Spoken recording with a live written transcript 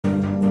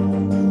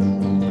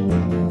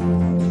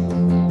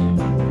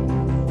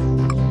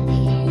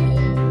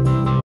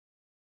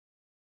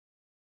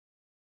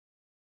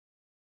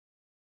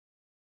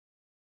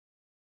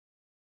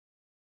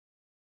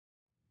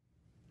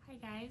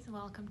guys,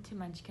 welcome to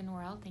Munchkin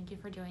World. Thank you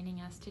for joining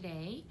us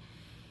today.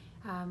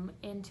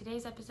 In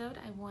today's episode,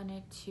 I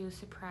wanted to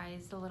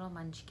surprise the little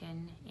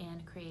Munchkin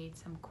and create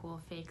some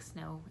cool fake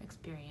snow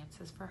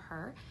experiences for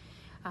her.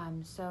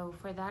 So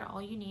for that,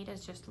 all you need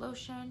is just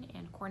lotion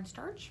and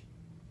cornstarch,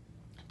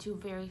 two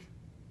very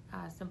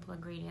simple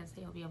ingredients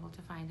that you'll be able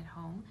to find at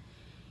home.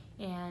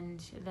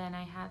 And then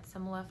I had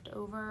some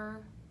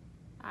leftover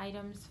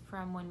items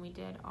from when we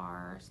did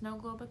our snow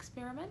globe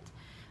experiment.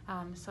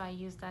 So I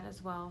used that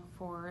as well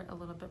for a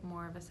little bit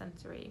more of a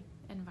sensory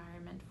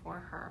environment for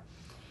her.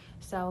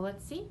 So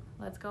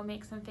let's go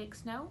make some fake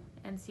snow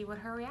and see what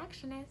her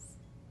reaction is.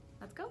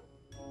 Let's go.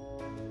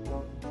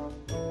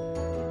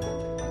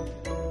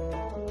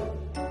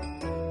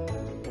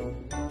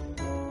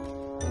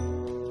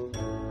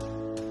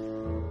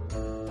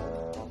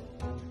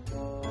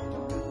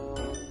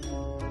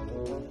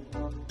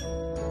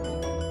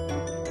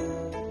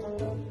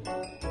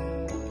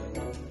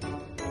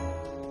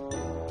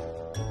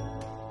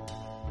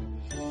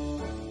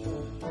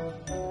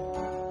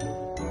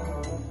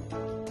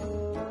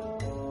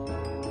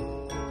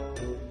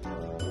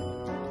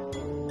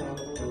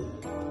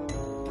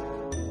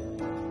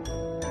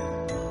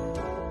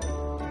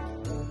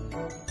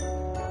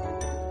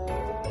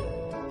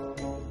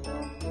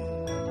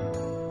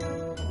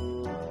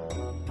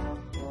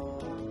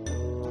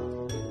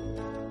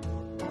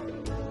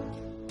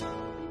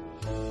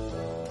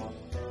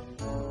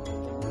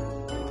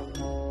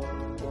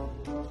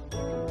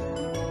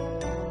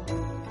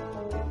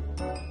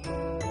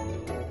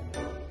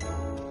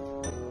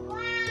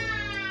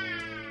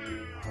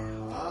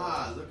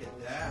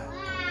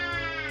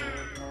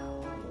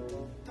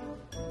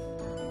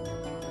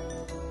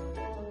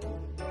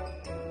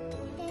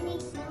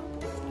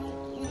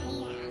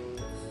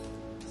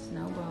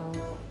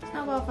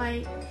 Snowball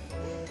fight.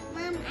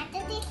 Mom, I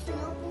thought they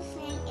snowball.